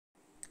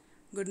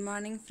Good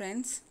morning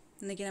friends.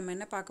 இன்னைக்கு நம்ம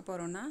என்ன பார்க்க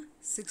போறோம்னா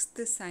 6th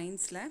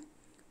scienceல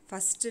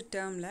first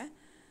termல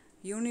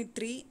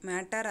Unit-3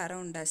 matter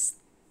around us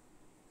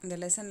இந்த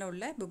லெசன்ல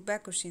உள்ள book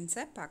back questions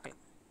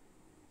பார்க்கலாம்.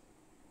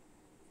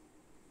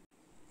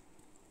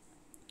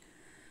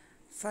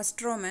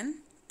 First Roman,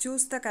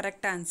 choose the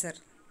correct answer.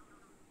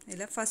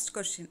 இதுல first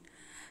question.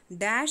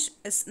 Dash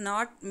is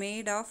not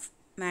made of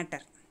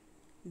matter.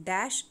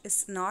 Dash is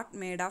not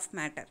made of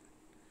matter.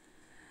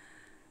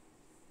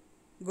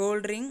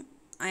 Gold ring,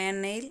 iron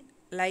nail,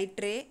 light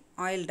ray,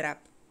 oil drop.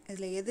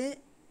 இதில் எது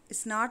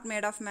is not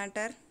made of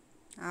matter?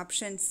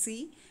 Option C,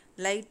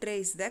 light ray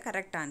is the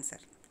correct answer.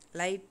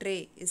 Light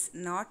ray is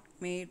not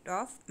made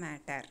of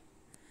matter.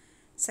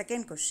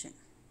 Second question.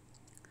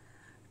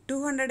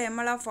 200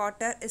 ml of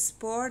water is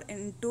poured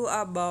into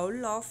a bowl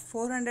of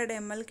 400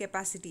 ml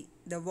capacity.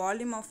 The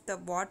volume of the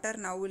water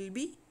now will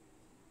be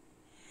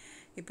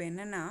இப்போ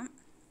என்னன்னா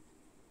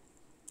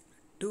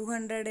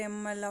 200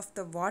 ml of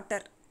the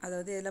water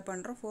அதாவது எதில்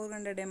பண்ணுறோம்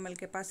 400 ml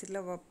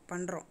கெப்பாசிட்டியில்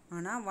பண்ணுறோம்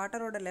ஆனால்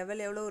வாட்டரோட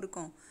level எவ்வளோ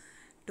இருக்கும்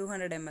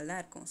 200 ml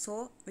தான் இருக்கும் so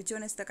which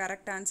one is the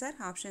correct answer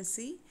option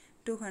C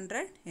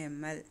 200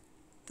 ml.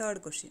 Third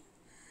question.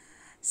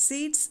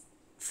 Seeds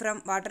from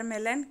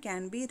watermelon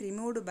can be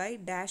removed by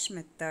dash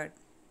method.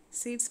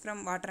 Seeds from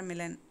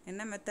watermelon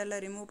என்ன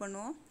மெத்தடில் ரிமூவ்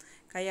பண்ணுவோம்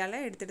கையால்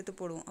எடுத்து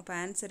போடுவோம் அப்போ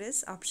answer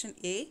is option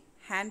A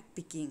hand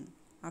picking.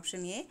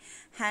 Option A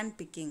hand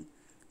picking.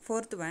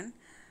 Fourth one.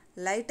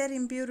 Lighter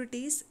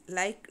impurities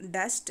like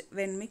dust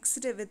when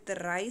mixed with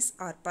rice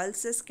or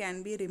pulses can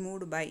be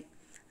removed by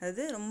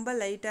அது ரொம்ப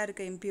லைட்டாக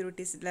இருக்க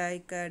impurities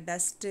like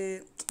டஸ்ட்டு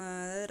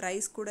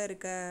ரைஸ் கூட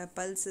இருக்க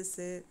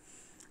பல்சஸ்ஸு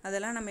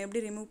அதெல்லாம் நம்ம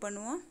எப்படி remove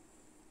பண்ணுவோம்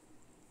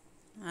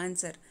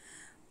ஆன்சர்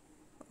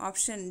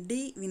ஆப்ஷன் டி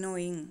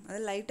வினோயிங்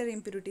அது லைட்டர்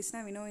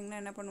இம்ப்யூரிட்டிஸ்னால்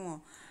வினோயிங்னால் என்ன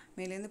பண்ணுவோம்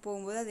மேலேருந்து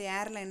போகும்போது அது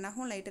ஏரில்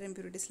என்னாகும் lighter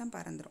இம்ப்யூரிட்டிஸ்லாம்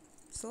பறந்துடும்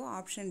so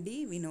option D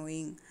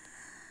winnowing.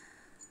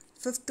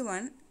 Fifth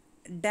one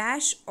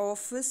dash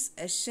of is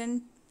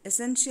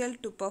essential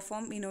to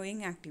perform winnowing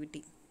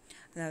activity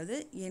அதாவது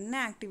என்ன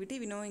activity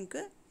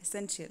வினோயிங்க்கு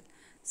essential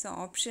so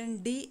option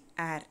D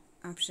air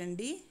option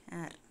D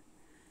air.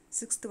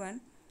 Sixth one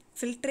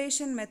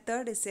filtration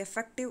method is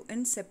effective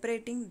in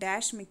separating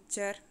dash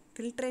mixture.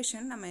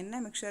 filtration நம்ம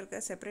என்ன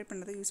மிக்சருக்கு separate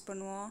பண்ணுறதுக்கு use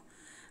பண்ணுவோம்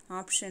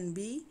option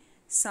B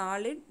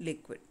solid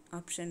liquid.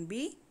 Option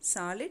B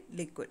solid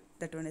liquid.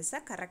 that one is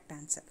the correct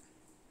answer.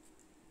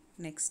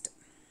 Next,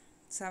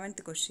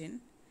 seventh question.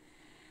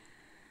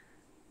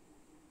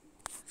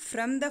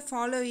 From the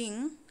following,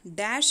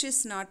 dash is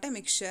not a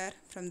mixture.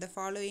 From the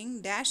following,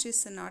 dash is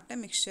not a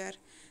mixture.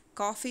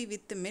 Coffee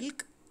with milk,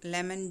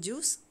 lemon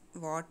juice,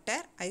 water,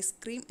 ice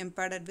cream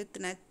embedded with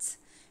nuts.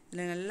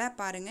 இதில் நல்லா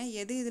பாருங்கள்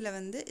எது இதில்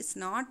வந்து it's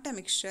not a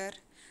mixer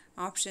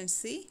option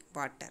C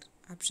water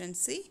option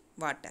C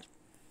water.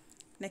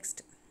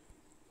 Next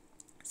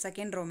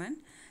second Roman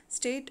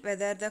state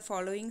whether the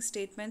following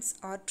statements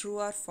are true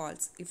or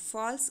false. If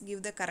false,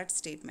 give the correct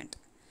statement.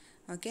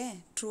 Okay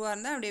ட்ரூவாக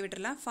இருந்தால் அப்படியே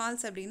விட்டுடலாம்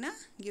falls அப்படின்னா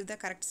give the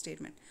correct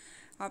statement.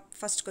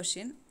 First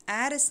question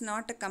air is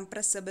not a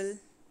compressible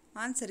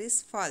answer is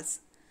false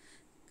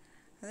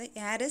அது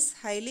air is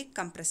highly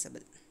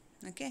compressible.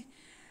 Okay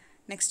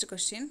next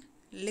question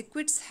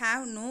liquids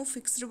have no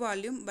fixed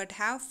volume but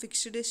have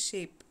fixed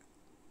shape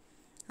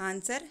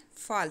answer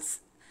falls.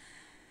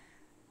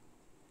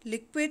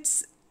 Liquids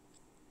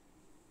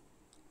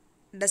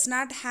does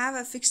not have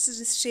a fixed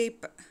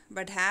shape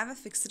but have a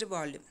fixed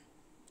volume.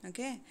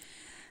 Okay.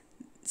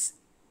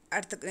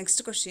 At the next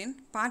question,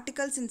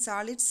 particles in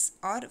solids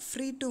are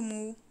free to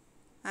move.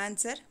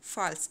 Answer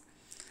false.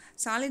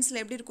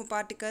 Solidsல எப்படி இருக்கும்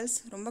particles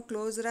ரொம்ப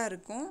க்ளோஸராக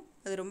இருக்கும்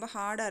அது ரொம்ப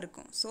ஹார்டாக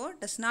இருக்கும் so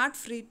does not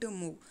free to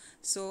move.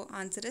 So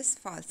answer is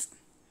false.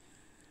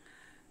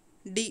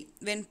 D.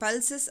 When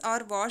pulses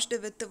are washed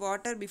with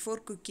water before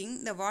cooking,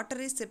 the water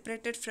is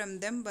separated from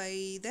them by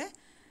the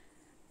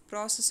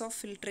process of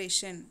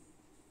filtration.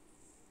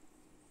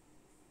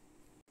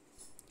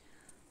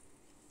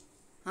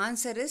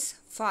 Answer is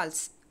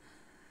false.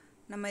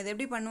 நம்ம இதை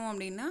எப்படி பண்ணுவோம்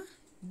அப்படின்னா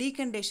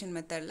டீகண்டேஷன்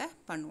மெத்தடில்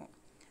பண்ணுவோம்.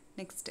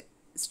 Next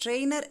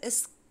strainer is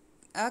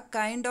a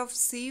kind of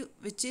sieve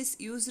which is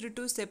used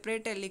to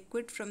separate a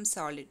liquid from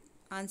solid.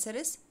 Answer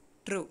is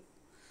true.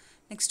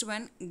 Next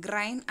one,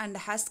 grain and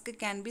husk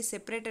can be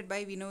separated by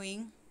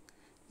winnowing.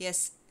 Yes,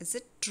 is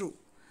it true?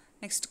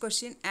 Next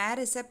question, air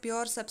is a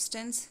pure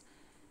substance.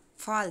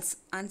 False.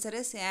 Answer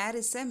is air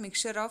is a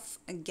mixture of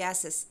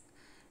gases.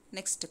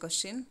 Next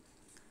question,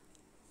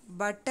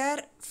 butter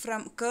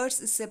from curds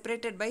is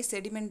separated by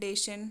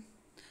sedimentation.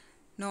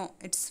 No,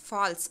 it's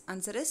false.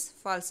 Answer is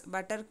false.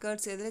 Butter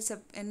curds எதில்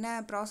என்ன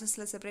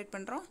ப்ராசஸில் separate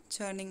பண்ணுறோம்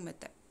churning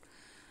method.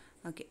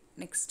 Okay,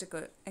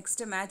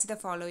 next match the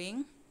following.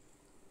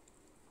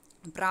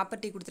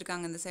 Property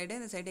கொடுத்துருக்காங்க இந்த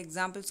side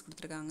examples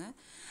கொடுத்துருக்காங்க.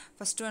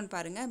 First one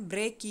பாருங்கள்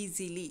break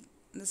easily.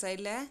 இந்த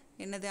சைடில்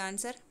என்னது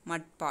answer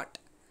mud pot.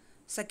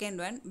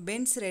 Second one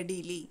bends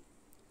readily.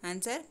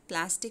 Answer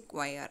plastic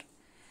wire.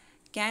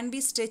 Can be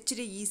stretched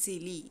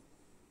easily.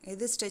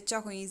 எது ஸ்ட்ரெச்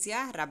ஆகும்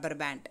ஈஸியாக rubber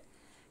band.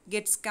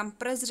 Gets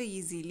compressed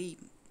easily.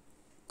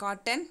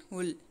 Cotton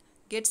wool.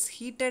 gets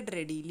heated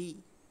readily.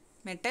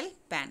 Metal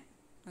pan.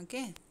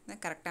 Okay, இதை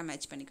கரெக்டாக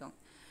match பண்ணிக்கோங்க.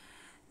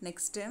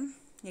 Next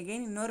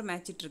again இன்னொரு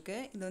match இருக்கு.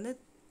 இது வந்து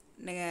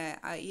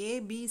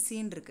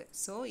ஏபிசின்னு இருக்குது.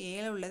 ஸோ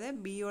ஏல உள்ளதை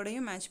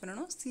பியோடையும் மேட்ச்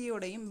பண்ணணும்,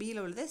 சியோடையும்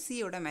பியில் உள்ளதை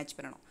சியோட மேட்ச்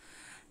பண்ணணும்.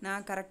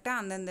 நான்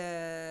கரெக்டாக அந்தந்த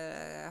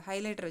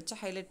ஹைலைட்டர் வச்சு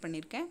ஹைலைட்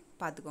பண்ணியிருக்கேன்,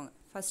 பார்த்துக்கோங்க.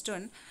 First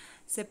one,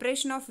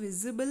 separation of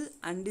visible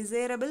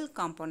undesirable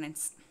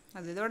components.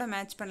 அது இதோட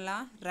மேட்ச்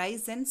பண்ணலாம்.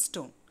 Rice and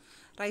stone.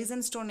 Rice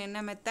and stone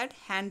என்ன method?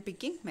 Hand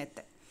picking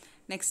method.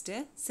 Next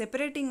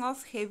separating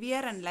of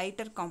heavier and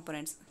lighter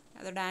components.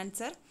 அதோட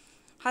ஆன்சர்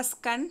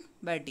ஹஸ்க் அண்ட்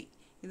பர்டி.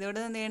 இதோட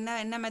வந்து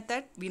என்ன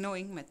method?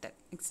 Winnowing method.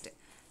 Next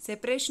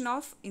separation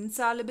of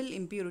இன்சாலுபிள்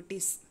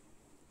impurities.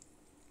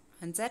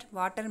 Answer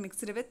water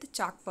mixed with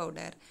chalk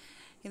powder.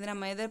 இது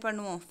நம்ம எதை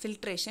பண்ணுவோம்?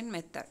 Filtration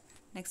method.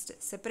 Next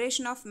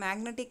separation of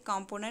magnetic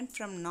component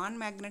from நான்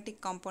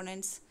magnetic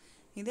components.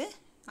 இது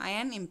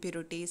அயன்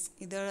இம்ப்யூரிட்டிஸ்.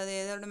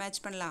 இதோட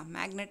மேட்ச் பண்ணலாம்.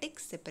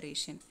 Magnetic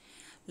separation.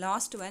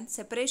 Last one,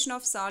 separation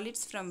of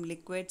solids from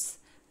liquids.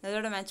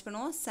 இதோட match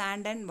பண்ணுவோம்.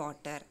 Sand and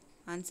water.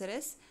 Answer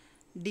is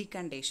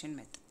டீகண்டேஷன்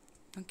method.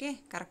 Okay,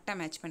 கரெக்டாக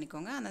மேட்ச்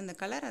பண்ணிக்கோங்க. அந்தந்த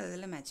colour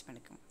அதில் மேட்ச்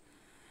பண்ணிக்கோங்க.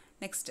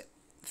 Next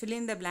fill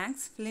in the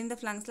blanks. Fill in the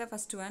blanksல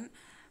first one,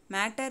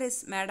 matter is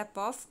made up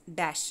of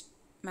dash.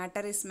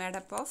 Matter is made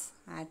up of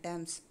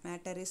atoms.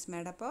 Matter is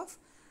made up of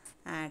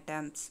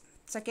atoms.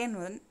 Second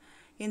one,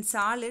 in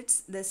solids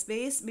the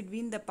space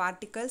between the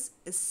particles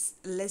is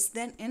less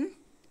than in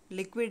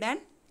liquid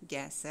and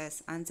gases.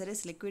 Answer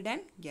is liquid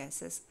and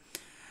gases.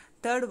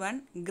 Third one,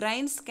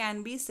 grains can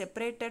be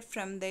separated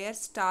from their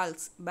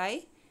stalks by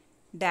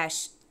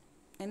dash.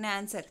 என்ன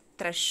answer?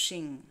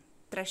 threshing.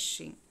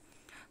 Threshing.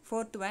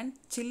 Fourth one,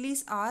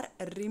 chilies are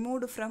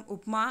removed from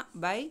upma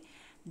by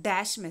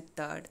dash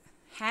method.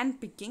 Hand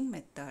picking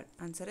method.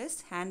 Answer is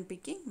hand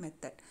picking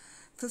method.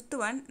 Fifth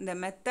one, the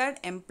method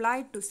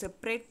employed to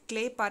separate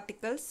clay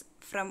particles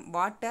from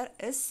water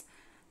is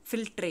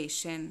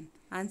filtration.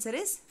 Answer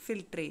is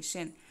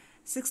filtration.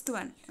 Sixth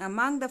one,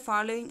 among the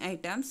following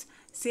items,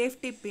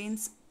 safety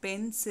pins,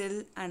 pencil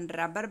and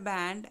rubber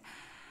band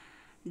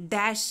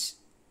dash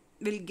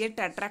will get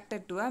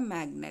attracted to a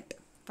magnet.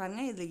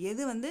 பாருங்க, இதில்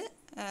எது வந்து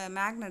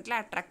மேக்னெட்டில்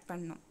attract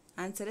பண்ணும்?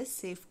 Answer is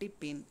safety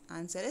pin.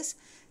 Answer is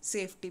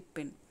safety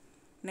pin.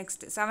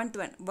 Next seventh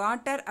one,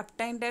 water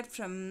அப்டைண்டட்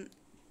from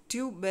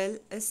tube well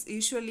is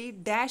usually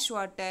dash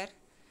water.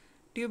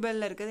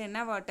 டியூப்வெல்லில் இருக்கிறது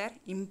என்ன water?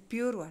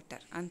 Impure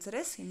water. Answer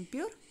is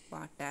impure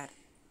water.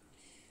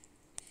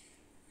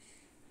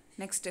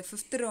 Next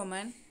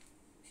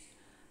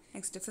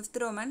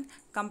fifth Roman,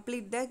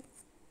 complete the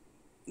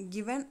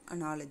given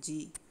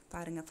analogy.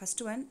 பாருங்கள்,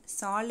 first one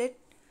solid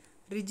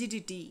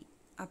rigidity.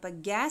 அப்போ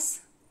case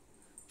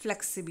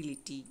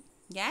flexibility.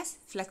 Case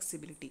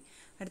flexibility.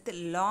 அடுத்து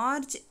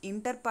large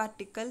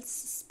இன்டர்பார்ட்டிக்கல்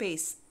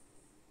space.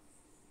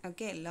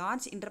 Okay,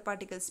 large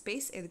இன்டர்பார்ட்டிக்கல்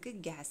space எதுக்கு?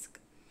 கேஸுக்கு.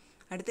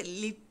 அடுத்து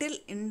little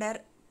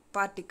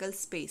இன்டர்பார்ட்டிக்கல்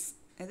space,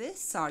 இது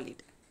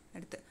solid.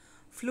 அடுத்து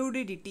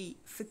ஃப்ளூடிடிட்டி,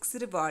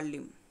 ஃபிக்ஸ்டு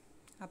வால்யூம்.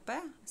 அப்போ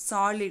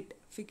solid,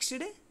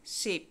 fixed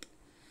shape.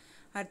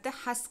 அடுத்து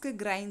ஹஸ்க்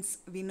கிரைன்ஸ்,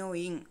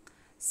 வினோயிங்.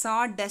 சா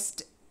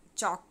டஸ்ட்,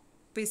 சாக்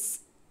பிஸ்.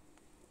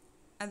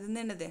 அது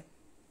வந்து என்னது?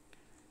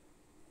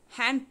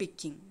 Hand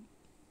picking.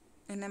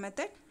 என்ன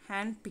method?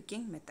 Hand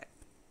picking method.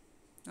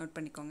 Note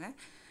பண்ணிக்கோங்க.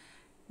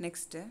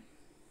 நெக்ஸ்ட்டு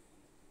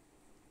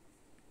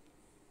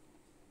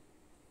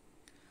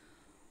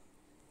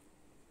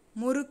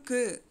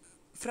முறுக்கு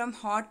from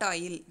hot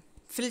oil,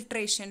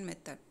 filtration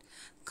method.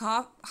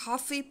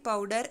 Coffee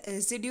powder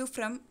residue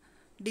from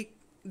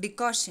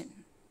decoction.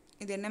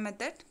 இது என்ன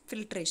method?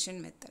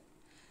 Filtration method.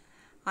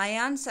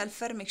 Ion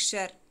sulphur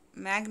mixer,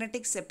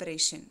 magnetic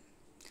separation.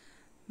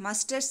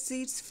 Mustard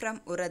seeds from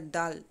urad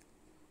dal,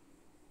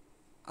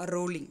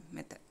 rolling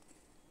method.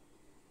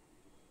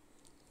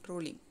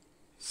 Rolling.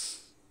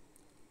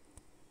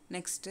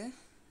 Next,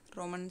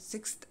 Roman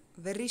 6th,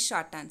 very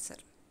short answer.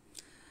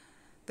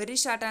 Very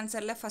short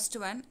answer la first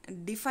one,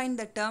 define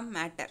the term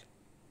matter.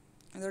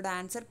 அதோட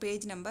answer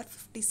page number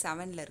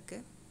 57ல இருக்கு.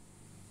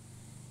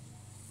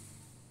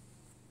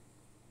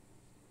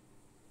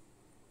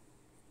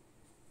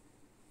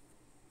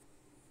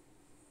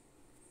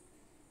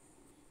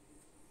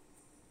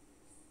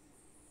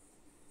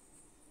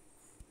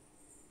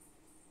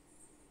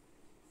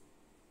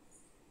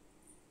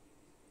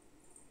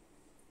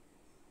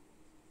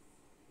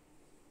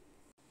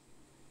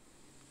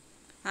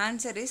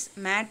 Answer is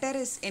matter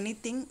is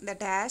anything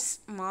that has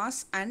mass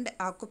and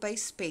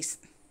occupies space.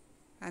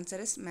 Answer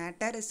is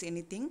matter is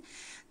anything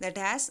that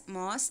has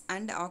mass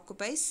and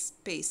occupies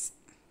space.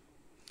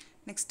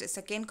 Next,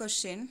 second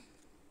question.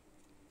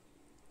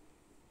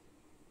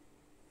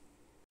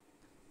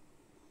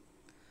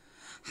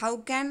 How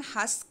can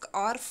husk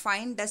or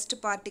fine dust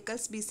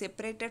particles be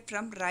separated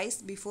from rice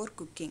before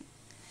cooking?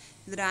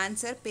 இதோட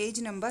answer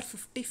page number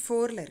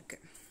 54ல இருக்கு.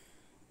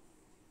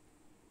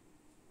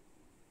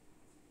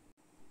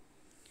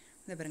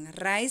 இதை பாருங்க,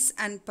 rice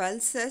and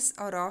pulses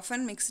are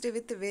often mixed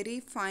with very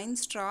fine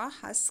straw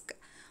husk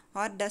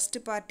or dust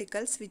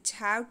particles which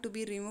have to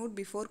be removed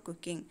before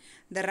cooking.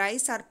 The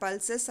rice or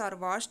pulses are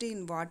washed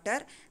in water.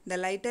 The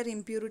lighter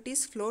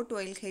impurities float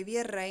while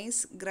heavier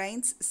rice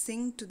grains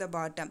sink to the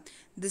bottom.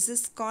 This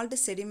is called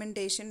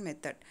sedimentation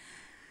method.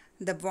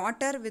 The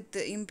water with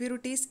the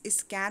impurities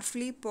is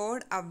carefully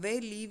poured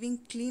away, leaving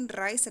clean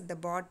rice at the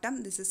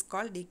bottom. This is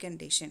called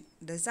decantation.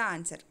 This is the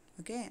answer.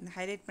 Okay, and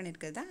highlight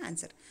பண்ணிருக்கிறது தான்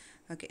answer.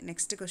 Okay,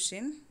 next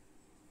question.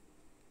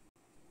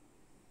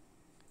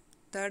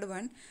 Third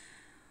one.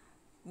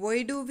 Why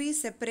do we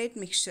separate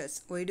mixtures?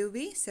 Why do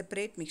we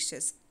separate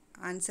mixtures?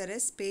 Answer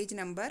is page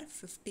number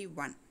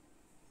 51.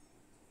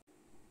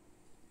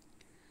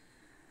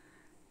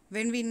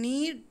 When we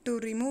need to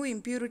remove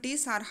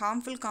impurities or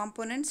harmful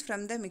components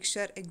from the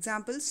mixture,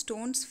 example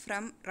stones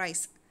from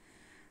rice.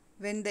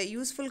 When the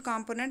useful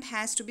component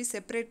has to be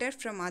separated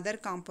from other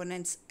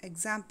components,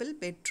 example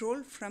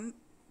petrol from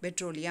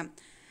petroleum.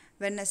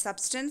 When a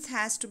substance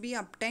has to be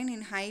obtained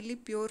in highly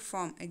pure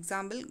form,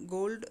 example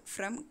gold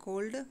from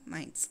gold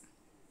mines.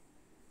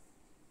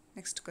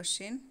 Next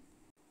question.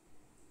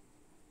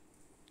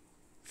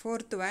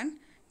 Fourth one.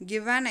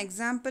 Give an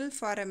example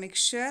for a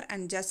mixture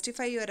and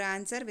justify your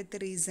answer with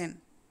reason.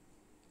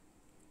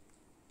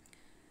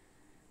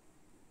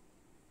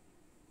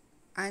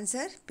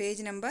 Answer page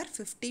number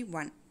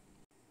 51.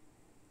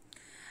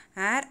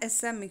 Air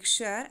is a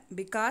mixture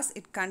because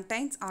it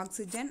contains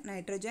oxygen,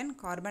 nitrogen,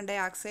 carbon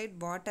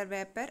dioxide, water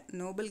vapor,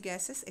 noble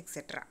gases,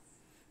 etc.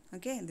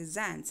 Okay, this is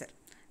the answer.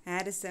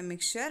 Air is a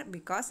mixture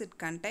because it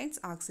contains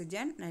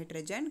oxygen,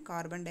 nitrogen,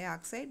 carbon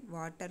dioxide,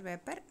 water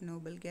vapor,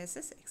 noble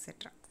gases,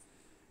 etc.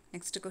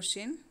 Next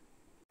question.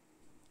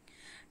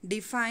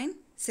 Define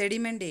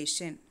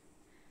sedimentation.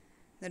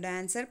 The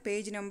answer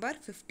page number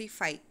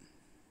 55.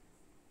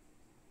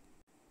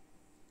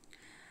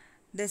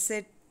 The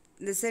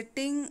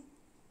setting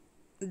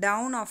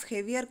down of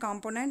heavier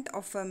component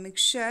of a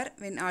mixture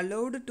when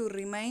allowed to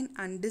remain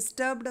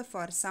undisturbed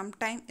for some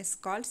time is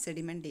called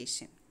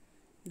sedimentation.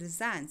 This is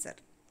the answer.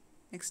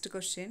 Next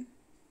question.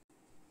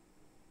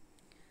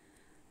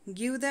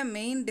 Give the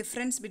main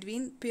difference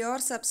between pure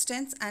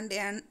substance and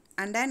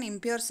an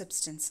impure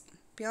substance.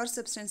 Pure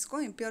substance ko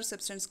impure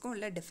substance ko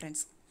ulla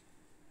difference.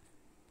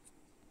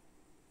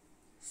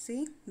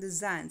 See, this is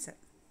the answer.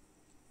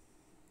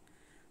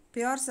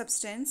 Pure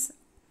substance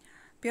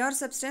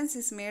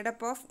is made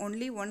up of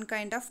only one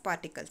kind of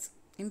particles.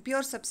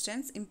 Impure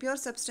substance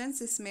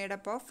is made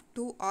up of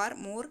two or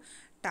more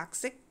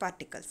toxic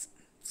particles.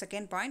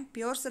 Second point,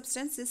 pure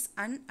substance is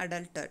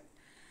unadulterated.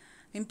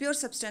 Impure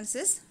substance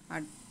is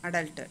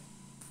adulterated.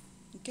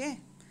 Okay.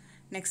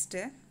 Next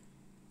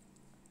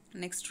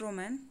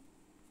Roman.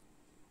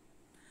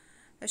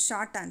 A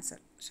short answer.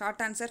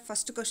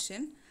 First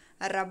question.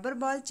 A rubber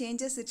ball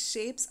changes its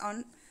shapes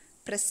on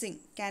pressing.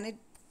 Can it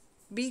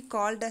be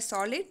called a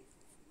solid?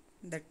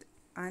 That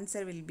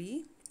answer will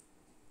be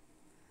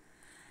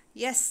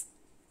yes.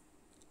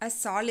 A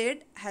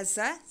solid has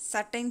a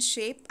certain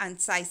shape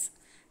and size.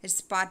 Its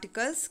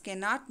particles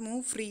cannot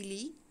move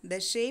freely. The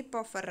shape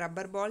of a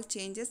rubber ball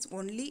changes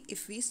only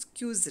if we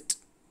squeeze it.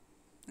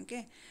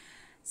 Okay.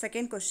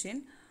 Second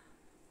question.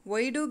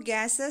 Why do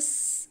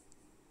gases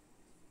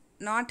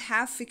not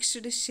have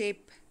fixed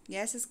shape?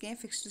 Gases can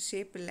fixed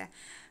shape illa.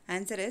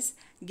 Answer is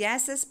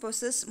gases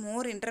possess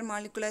more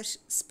intermolecular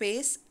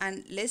space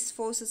and less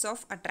forces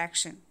of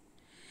attraction.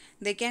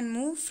 They can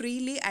move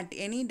freely at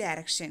any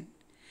direction.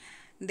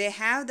 They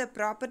have the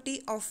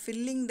property of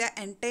filling the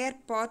entire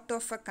part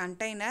of a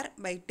container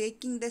by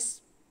taking the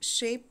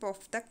shape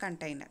of the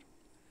container.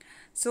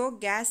 So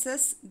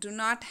gases do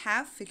not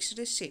have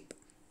fixed shape.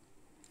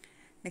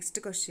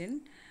 Next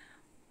question.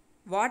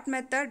 What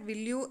method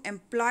will you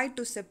employ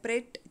to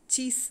separate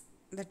cheese,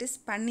 that is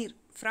paneer,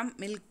 from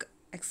milk?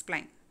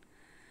 Explain.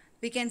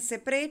 We can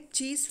separate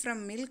cheese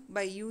from milk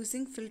by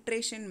using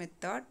filtration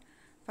method.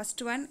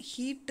 First one,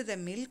 heat the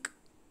milk.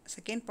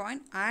 Second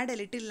point, add a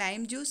little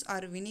lime juice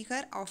or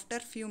vinegar after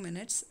few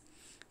minutes.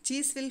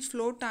 Cheese will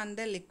float on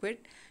the liquid.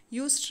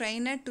 Use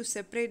strainer to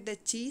separate the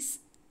cheese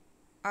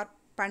or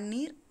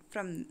paneer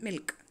from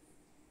milk.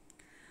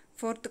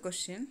 Fourth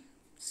question.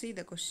 See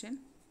the question.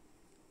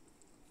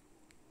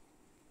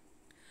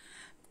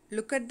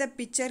 Look at the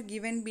picture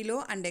given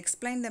below and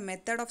explain the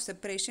method of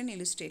separation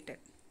illustrated.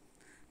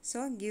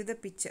 So give the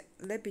picture.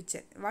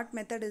 What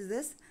method is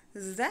this?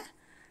 This is the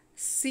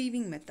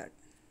sieving method.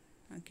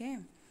 Okay.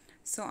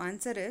 So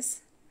answer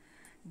is,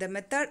 the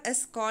method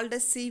is called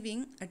as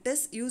sieving. It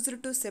is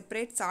used to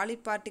separate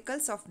solid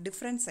particles of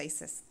different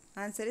sizes.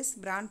 Answer is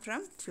bran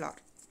from flour.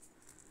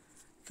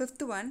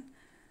 Fifth one.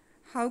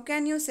 How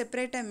can you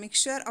separate a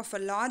mixture of a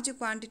large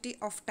quantity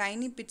of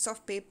tiny bits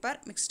of paper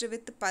mixed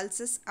with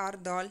pulses or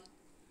dal?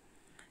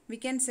 We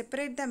can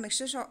separate the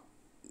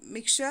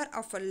mixture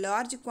of a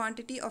large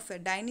quantity of a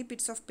tiny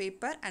bits of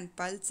paper and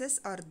pulses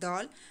or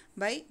dal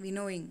by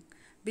winnowing.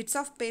 Bits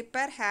of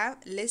paper have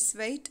less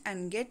weight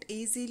and get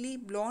easily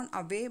blown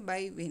away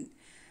by wind.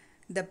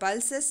 The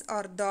pulses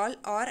or dal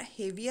are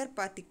heavier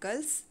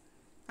particles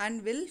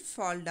and will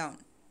fall down.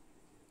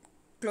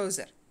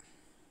 Closer.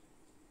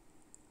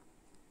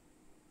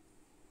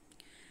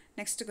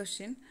 Next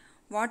question.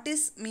 What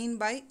is mean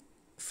by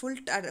food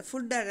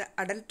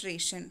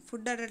adulteration?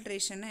 Food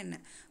adulteration என்ன?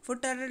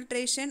 Food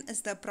adulteration is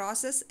the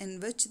process in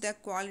which the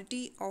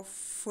quality of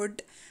food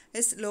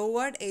is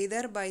lowered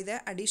either by the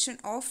addition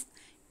of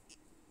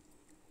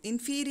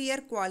inferior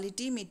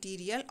quality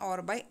material or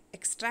by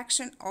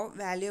extraction of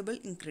valuable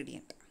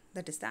ingredient.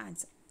 That is the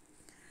answer.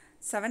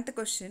 Seventh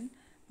question.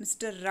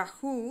 Mr.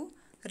 Rahu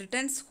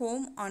returns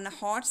home on a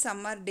hot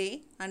summer day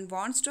and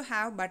wants to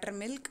have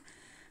buttermilk.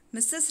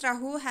 Mrs.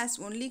 Rahu has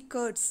only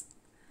curds.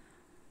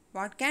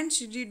 What can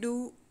she do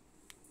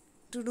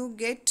to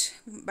get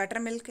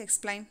buttermilk?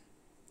 Explain.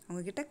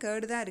 அவங்கக்கிட்ட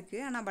curd தான்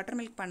இருக்குது, ஆனால்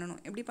buttermilk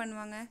பண்ணணும். எப்படி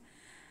பண்ணுவாங்க?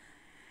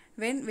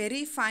 When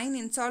very fine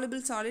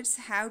insoluble solids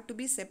have to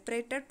be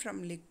separated from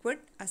liquid,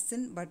 as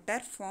in butter,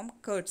 form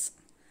curds.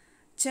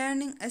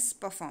 Churning is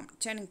performed.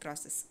 Churning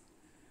process.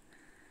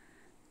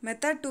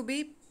 Method to be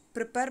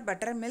prepare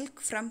buttermilk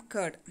from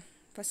curd.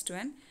 First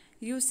one,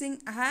 using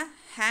a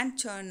hand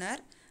churner,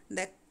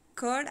 the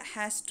curd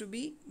has to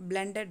be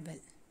blended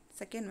well.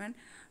 Second one,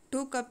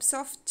 2 cups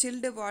of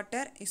chilled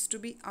water is to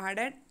be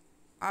added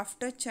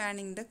after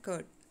churning the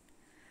curd.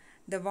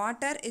 The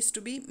water is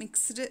to be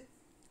mixed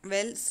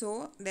well so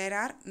there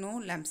are no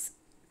lumps.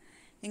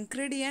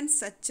 Ingredients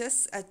such as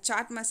a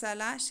chaat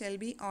masala shall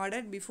be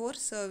added before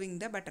serving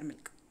the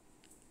buttermilk.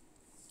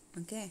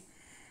 Okay.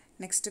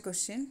 Next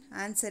question.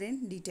 Answer in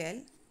detail.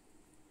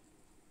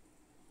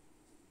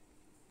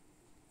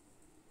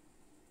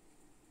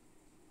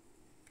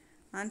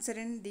 Answer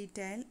in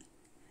detail.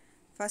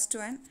 First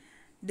one.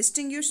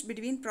 Distinguish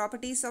between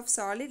properties of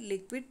solid,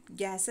 liquid,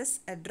 gases.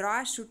 Draw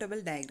a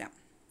suitable diagram.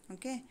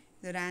 Okay.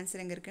 The answer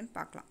எங்க இருக்குன்னு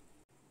பார்க்கலாம்.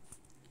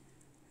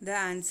 The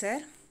answer.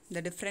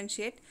 The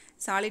differentiate.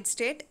 Solid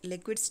state,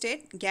 liquid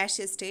state,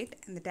 gaseous state.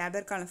 இந்த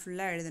tablet காலம்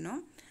ஃபுல்லாக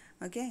எழுதணும்.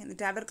 Okay. இந்த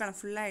tablet காலம்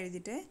ஃபுல்லாக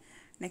எழுதிட்டு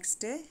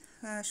நெக்ஸ்ட்டு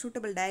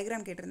சூட்டபிள்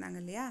டயக்ராம் கேட்டிருந்தாங்க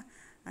இல்லையா,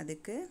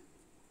 அதுக்கு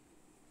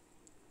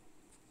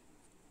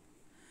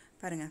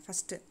பாருங்கள்.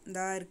 ஃபஸ்ட்டு இந்த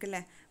இருக்குல்ல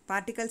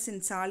பார்ட்டிகல்ஸ் இன்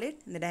சாலிட்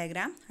இந்த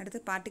டயக்ராம், அடுத்து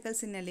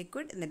பார்ட்டிகல்ஸ் இன்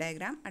லிக்விட் இந்த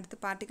டயக்ராம், அடுத்து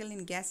பார்ட்டிகல்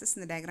இன் கேஸஸ்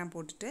இந்த டயக்ராம்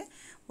போட்டுட்டு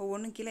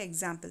ஒவ்வொன்றும் கீழே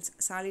எக்ஸாம்பிள்ஸ்.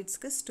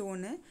 சாலிட்ஸ்க்கு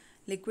ஸ்டோனு,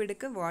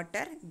 லிக்விடுக்கு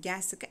வாட்டர்,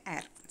 கேஸுக்கு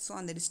ஏர். ஸோ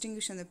அந்த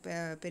டிஸ்டிங்விஷ் அந்த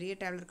பெரிய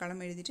டேப்லெட்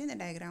காலம் எழுதிட்டு இந்த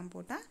டயக்ராம்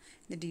போட்டால்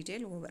இந்த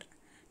detail over.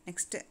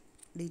 Next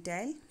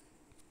detail.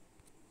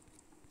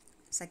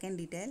 Second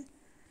detail.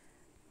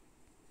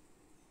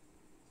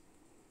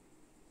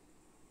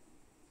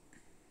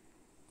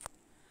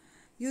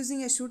 Using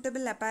a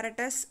suitable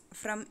apparatus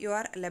from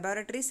your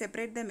laboratory,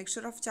 separate the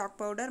mixture of chalk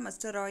powder,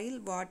 mustard oil,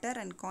 water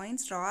and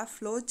coins. Draw a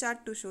flow chart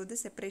to show the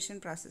separation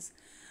process.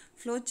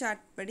 Flow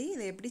chart படி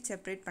இதை எப்படி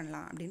separate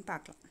பண்ணலாம் அப்படின்னு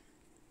பார்க்கலாம்.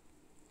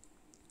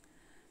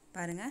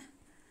 பாருங்கள்.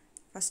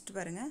 First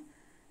பாருங்கள்.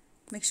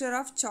 Mixture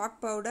of chalk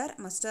powder,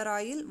 mustard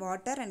oil,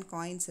 water and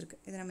coins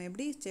இருக்குது. இதை நம்ம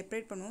எப்படி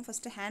செப்பரேட் பண்ணுவோம்?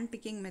 ஃபஸ்ட்டு ஹேண்ட்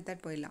பிக்கிங்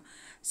மெத்தட் போயிடலாம்.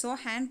 ஸோ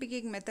ஹேண்ட்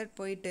பிக்கிங் மெத்தட்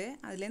போயிட்டு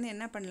அதுலேருந்து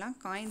என்ன பண்ணலாம்?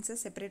 காயின்ஸை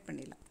செப்பரேட்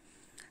பண்ணிடலாம்.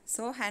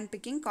 So hand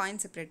picking, coin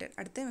separated.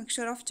 அடுத்து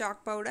mixture of chalk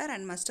powder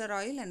and mustard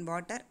oil and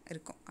water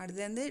இருக்கும்.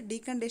 அடுத்து வந்து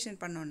டீகண்டேஷன்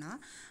பண்ணோன்னா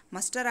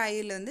மஸ்டர்ட்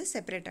ஆயில் வந்து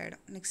செப்பரேட்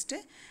ஆகிடும். Next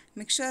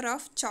mixture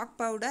of chalk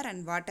powder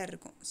and water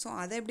இருக்கும். ஸோ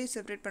அதை எப்படி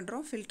செப்பரேட்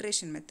பண்ணுறோம்?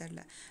 ஃபில்ட்ரேஷன்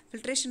மெத்தடில்.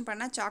 ஃபில்ட்ரேஷன்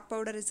பண்ணால் chalk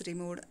powder is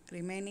removed,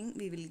 remaining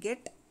we will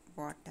get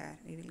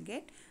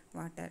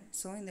water.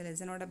 So இந்த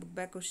லெசனோட book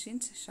back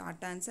questions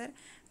short answer,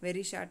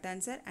 very short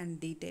answer and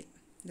detail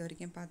இது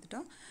வரைக்கும்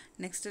பார்த்துட்டோம்.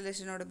 நெக்ஸ்ட்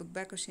லெசனோட புக்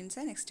பேக்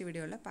கொஸ்டின்ஸை நெக்ஸ்ட்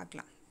வீடியோவில்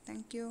பார்க்கலாம்.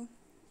 தேங்க்யூ.